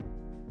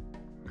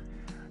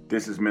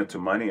This is Mental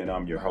Money, and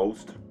I'm your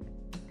host,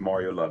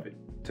 Mario Lovett.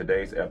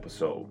 Today's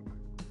episode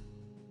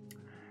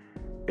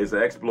is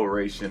an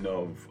exploration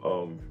of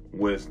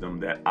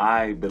wisdom that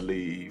I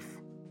believe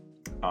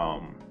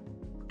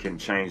can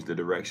change the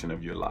direction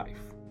of your life.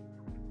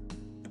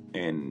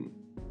 And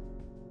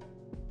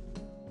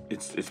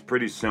it's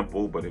pretty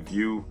simple, but if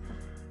you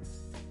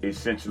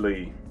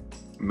essentially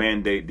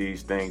mandate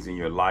these things in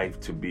your life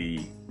to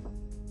be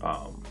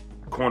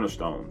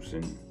cornerstones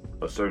in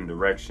a certain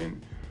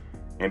direction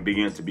and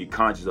begin to be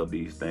conscious of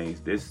these things,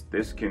 this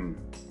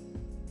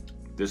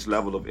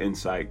level of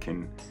insight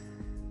can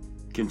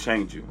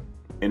change you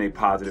in a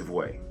positive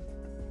way.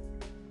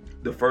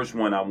 The first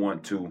one I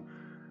want to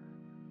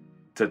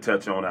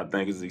touch on, I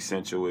think is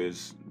essential,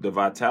 is the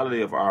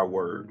vitality of our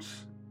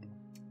words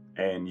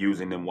and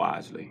using them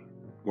wisely.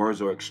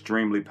 Words are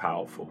extremely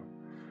powerful.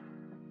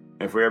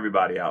 And for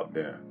everybody out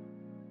there,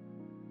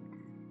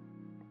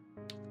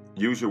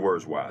 use your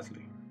words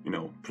wisely.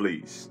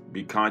 Please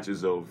be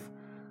conscious of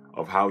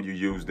how you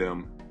use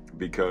them,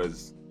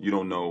 because you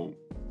don't know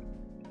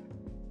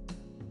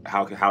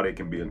how they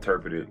can be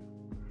interpreted,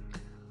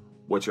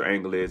 what your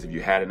angle is, if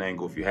you had an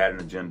angle, if you had an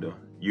agenda.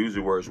 Use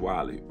your words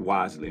wisely.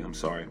 Words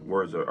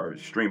are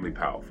extremely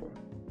powerful.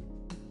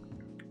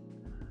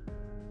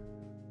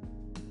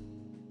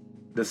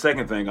 The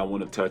second thing I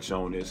want to touch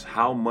on is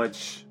how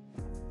much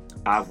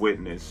I've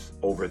witnessed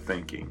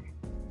overthinking.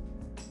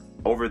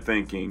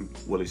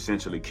 Overthinking will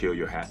essentially kill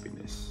your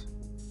happiness.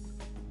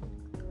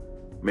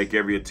 Make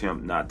every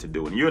attempt not to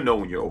do it. And you'll know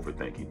when you're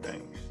overthinking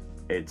things.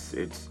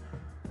 It's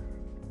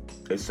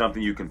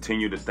something you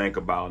continue to think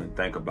about,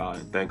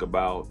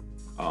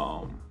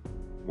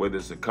 whether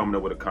it's coming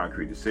up with a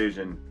concrete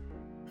decision,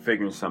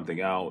 figuring something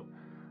out.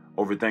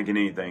 Overthinking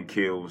anything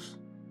kills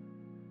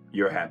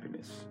your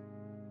happiness.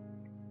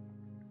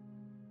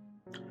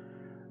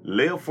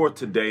 Live for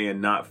today and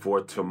not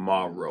for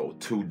tomorrow.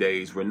 2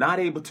 days we're not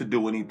able to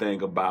do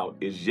anything about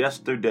is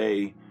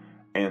yesterday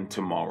and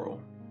tomorrow.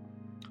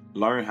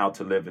 Learn how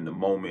to live in the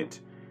moment.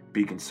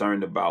 Be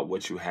concerned about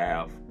what you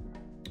have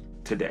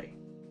today,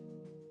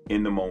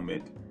 in the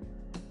moment.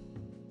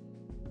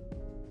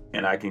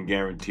 And I can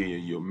guarantee you,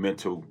 your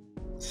mental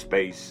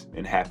space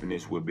and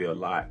happiness will be a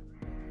lot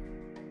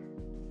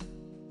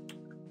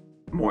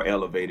more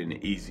elevated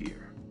and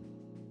easier.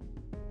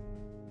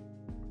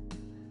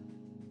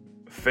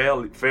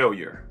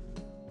 Failure,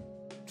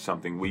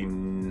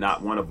 something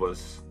not one of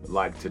us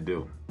like to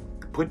do.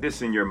 Put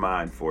this in your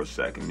mind for a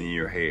second, in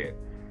your head.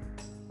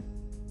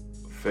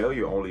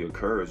 Failure only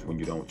occurs when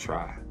you don't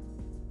try.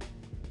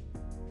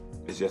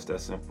 It's just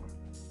that simple.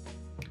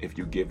 If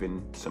you give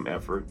in some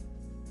effort,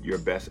 your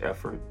best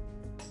effort,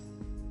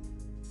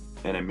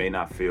 and it may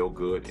not feel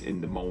good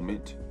in the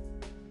moment,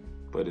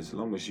 but as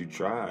long as you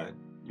tried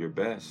your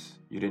best,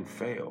 you didn't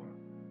fail.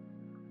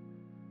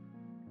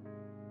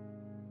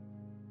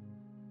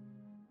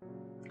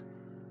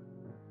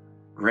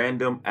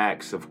 Random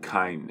acts of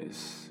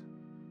kindness,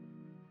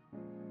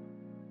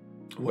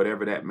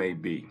 whatever that may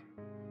be,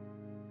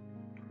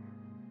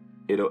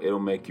 it'll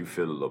make you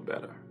feel a little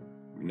better.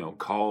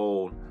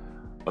 Call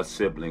a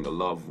sibling, a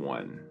loved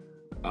one,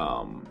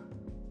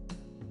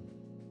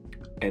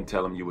 and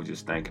tell them you were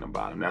just thinking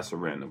about them. That's a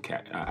random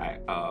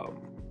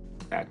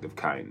act of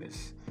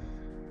kindness.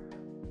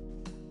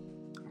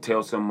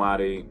 Tell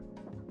somebody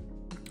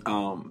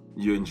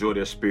you enjoy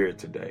their spirit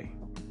today.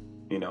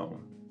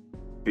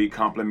 Be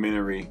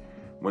complimentary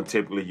when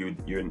typically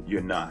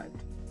you're not.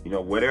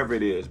 Whatever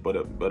it is, but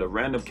a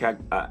random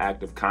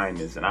act of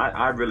kindness. And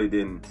I really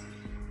didn't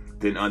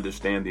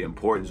understand the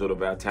importance of the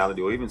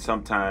vitality, or even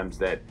sometimes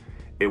that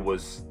it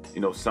was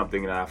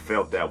something that I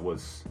felt that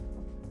was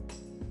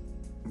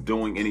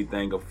doing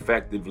anything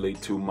effectively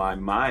to my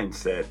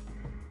mindset,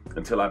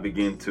 until I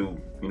began to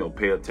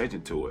pay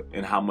attention to it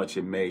and how much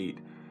it made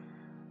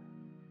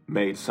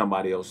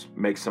somebody else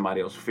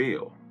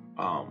feel.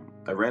 A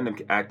random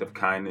act of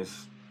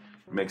kindness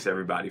makes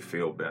everybody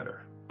feel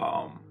better.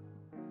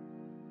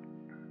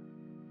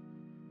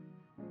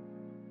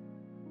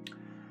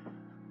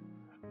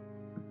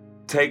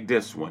 Take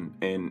this one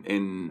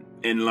and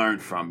learn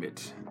from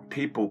it.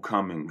 People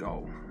come and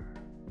go,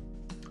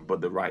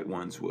 but the right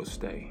ones will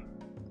stay.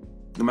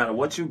 No matter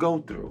what you go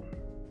through,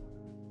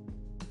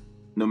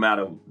 no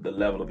matter the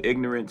level of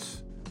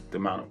ignorance, the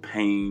amount of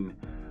pain,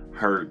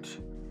 hurt,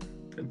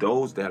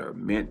 those that are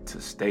meant to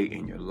stay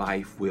in your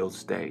life will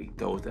stay.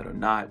 Those that are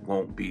not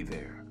won't be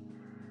there.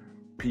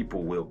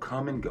 People will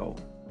come and go,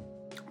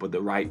 but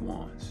the right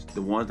ones,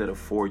 the ones that are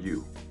for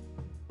you,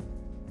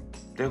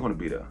 they're going to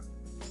be there.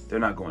 They're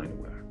not going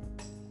anywhere.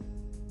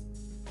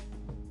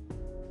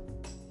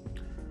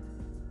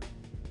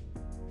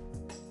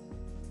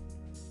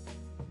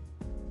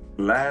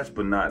 Last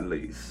but not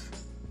least,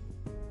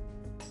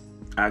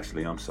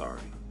 actually, I'm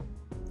sorry.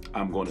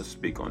 I'm going to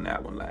speak on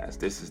that one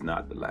last. This is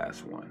not the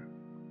last one.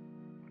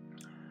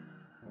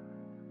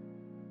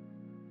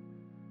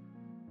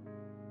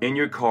 In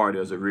your car,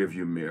 there's a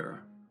rearview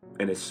mirror,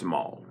 and it's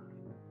small.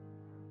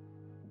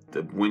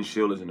 The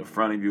windshield is in the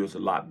front of you. It's a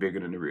lot bigger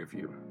than the rear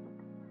view.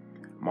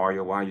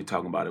 Mario, why are you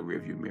talking about a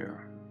rearview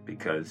mirror?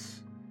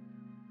 Because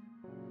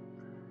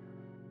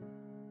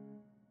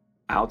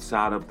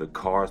outside of the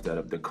cars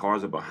the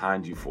cars are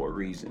behind you for a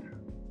reason.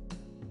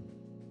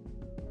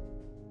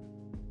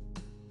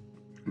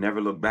 Never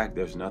look back.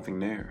 There's nothing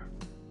there.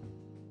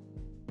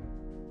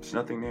 There's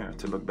nothing there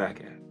to look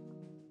back at.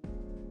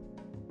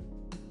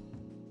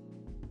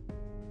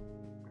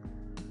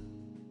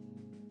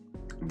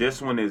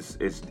 This one is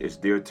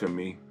dear to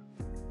me.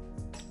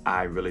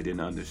 I really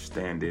didn't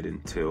understand it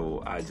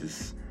until I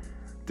just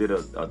did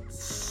a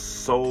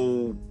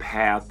soul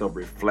path of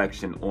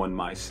reflection on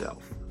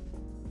myself.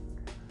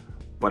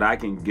 But I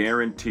can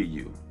guarantee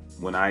you,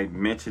 when I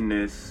mention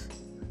this,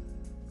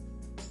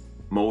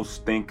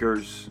 most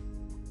thinkers,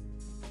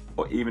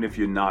 or even if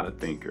you're not a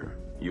thinker,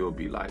 you'll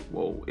be like,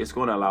 whoa, it's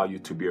going to allow you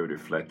to be able to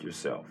reflect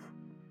yourself.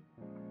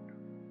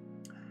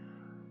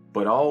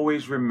 But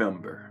always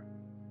remember,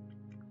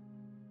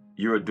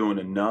 you're doing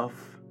enough,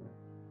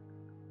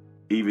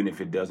 even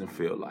if it doesn't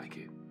feel like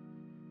it.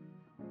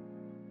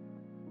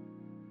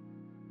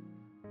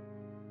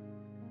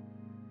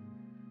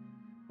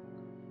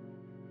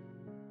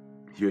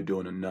 You're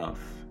doing enough,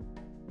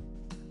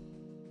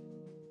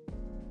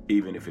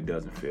 even if it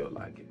doesn't feel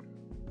like it.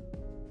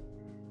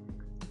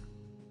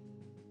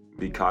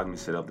 Be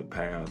cognizant of the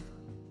path.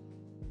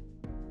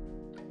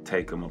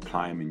 Take them,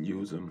 apply them, and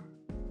use them.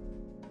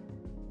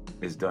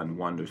 It's done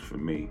wonders for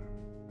me.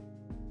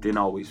 Didn't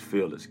always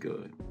feel as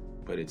good,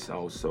 but it's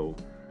also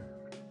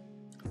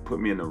put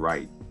me in the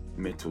right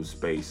mental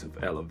space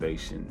of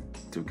elevation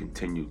to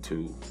continue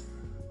to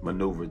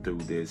maneuver through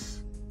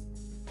this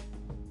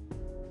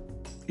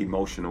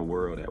emotional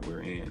world that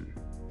we're in.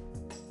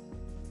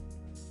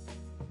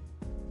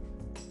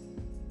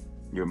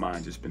 Your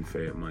mind just been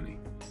fed money.